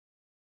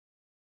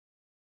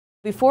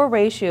Before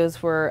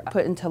ratios were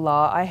put into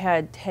law, I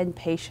had 10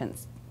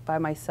 patients by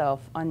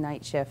myself on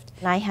night shift.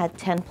 And I had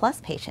 10 plus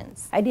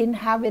patients. I didn't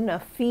have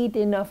enough feet,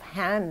 enough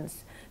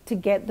hands to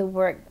get the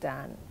work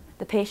done.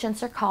 The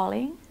patients are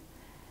calling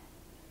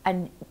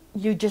and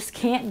you just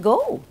can't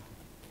go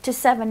to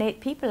 7, 8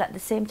 people at the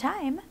same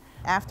time.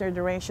 After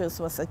the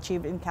ratios was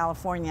achieved in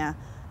California,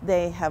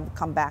 they have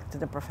come back to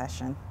the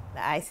profession.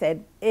 I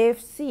said,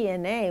 if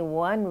CNA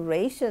won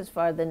ratios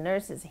for the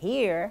nurses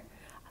here,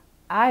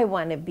 I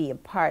want to be a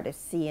part of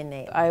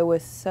CNA. I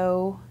was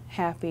so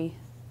happy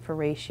for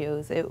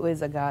ratios. It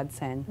was a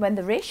godsend. When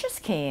the ratios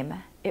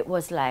came, it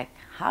was like,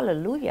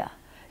 hallelujah,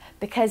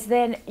 because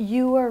then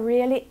you were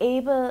really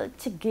able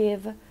to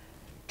give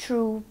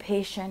true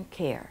patient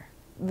care.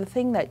 The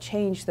thing that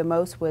changed the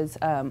most was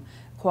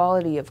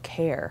quality of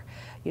care.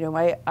 You know,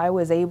 I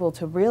was able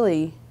to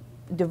really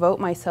devote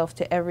myself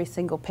to every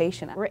single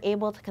patient. We're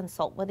able to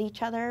consult with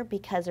each other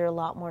because there are a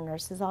lot more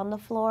nurses on the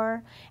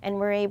floor, and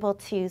we're able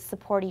to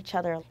support each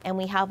other. And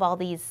we have all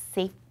these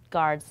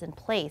safeguards in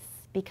place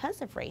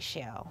because of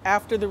ratio.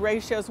 After the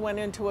ratios went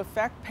into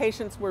effect,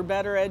 patients were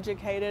better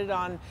educated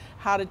on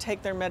how to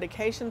take their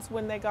medications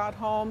when they got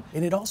home.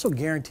 And it also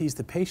guarantees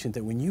the patient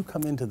that when you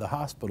come into the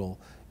hospital,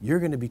 you're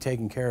going to be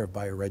taken care of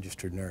by a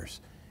registered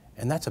nurse.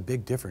 And that's a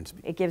big difference.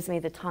 It gives me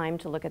the time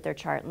to look at their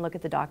chart and look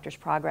at the doctor's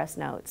progress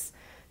notes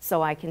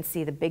so I can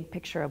see the big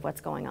picture of what's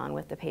going on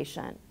with the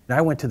patient.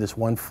 I went to this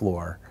one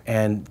floor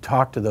and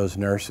talked to those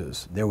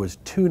nurses. There was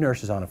 2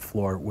 nurses on a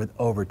floor with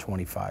over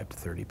 25 to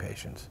 30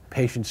 patients.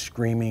 Patients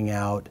screaming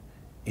out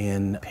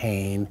in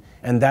pain,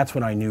 and that's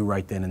when I knew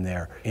right then and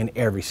there, in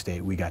every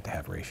state we got to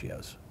have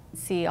ratios.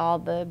 See all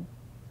the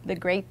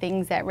great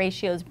things that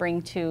ratios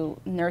bring to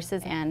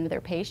nurses and their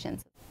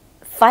patients.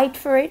 Fight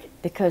for it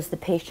because the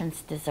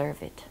patients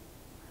deserve it.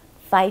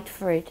 Fight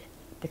for it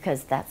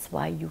because that's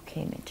why you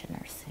came into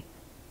nursing.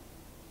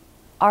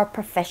 Our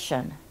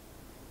profession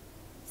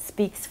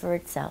speaks for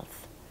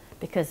itself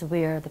because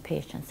we are the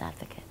patient's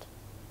advocate.